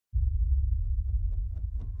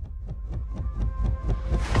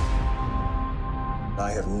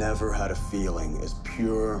I have never had a feeling as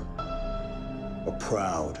pure or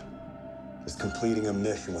proud as completing a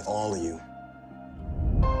mission with all of you.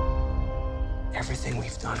 Everything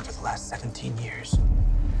we've done for the last 17 years,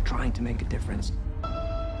 trying to make a difference.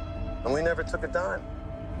 And we never took a dime.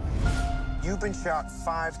 You've been shot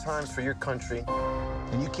 5 times for your country,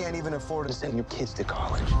 and you can't even afford to send your kids to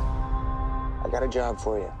college. I got a job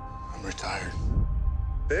for you. I'm retired.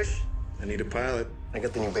 Fish? I need a pilot. I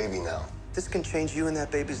got the new baby now. This can change you and that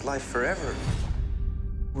baby's life forever.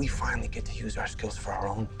 We finally get to use our skills for our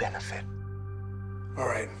own benefit. All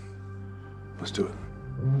right, let's do it.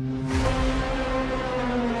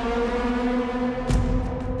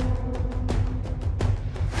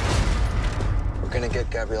 We're gonna get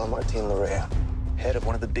Gabriel Martin Larrea, head of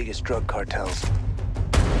one of the biggest drug cartels.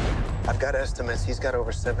 I've got estimates he's got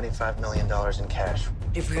over $75 million in cash.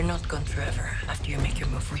 If we're not gone forever, after you make your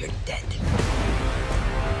move, we're dead.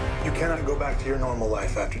 You cannot go back to your normal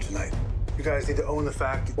life after tonight. You guys need to own the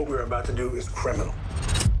fact that what we're about to do is criminal.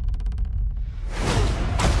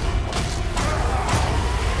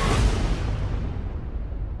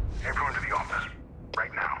 Everyone to the office,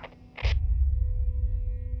 right now.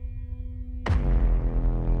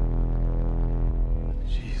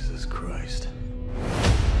 Jesus Christ.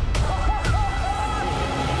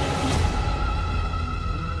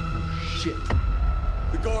 Shit.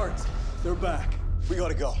 The guards, they're back. We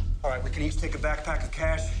gotta go. All right, we can each take a backpack of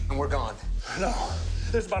cash, and we're gone. No,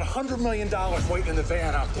 there's about $100 million waiting in the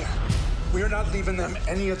van out there. We are not leaving them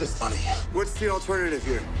any of this money. What's the alternative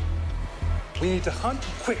here? We need to hunt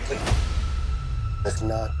quickly. That's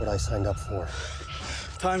not what I signed up for.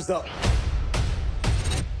 Time's up.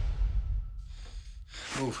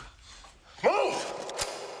 Move. Move!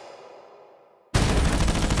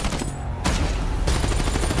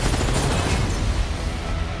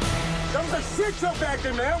 That was a shit show back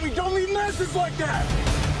there, man. We don't need messes like that.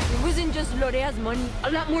 It wasn't just Lorea's money.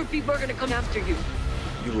 A lot more people are gonna come after you.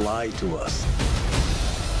 You lied to us.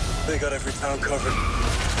 They got every town covered.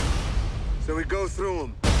 So we go through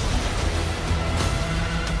them.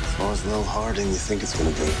 As far as Lil Harding you think it's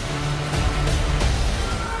gonna be.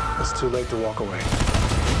 It's too late to walk away.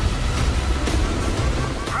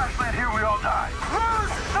 Crash land here, we all die. Run!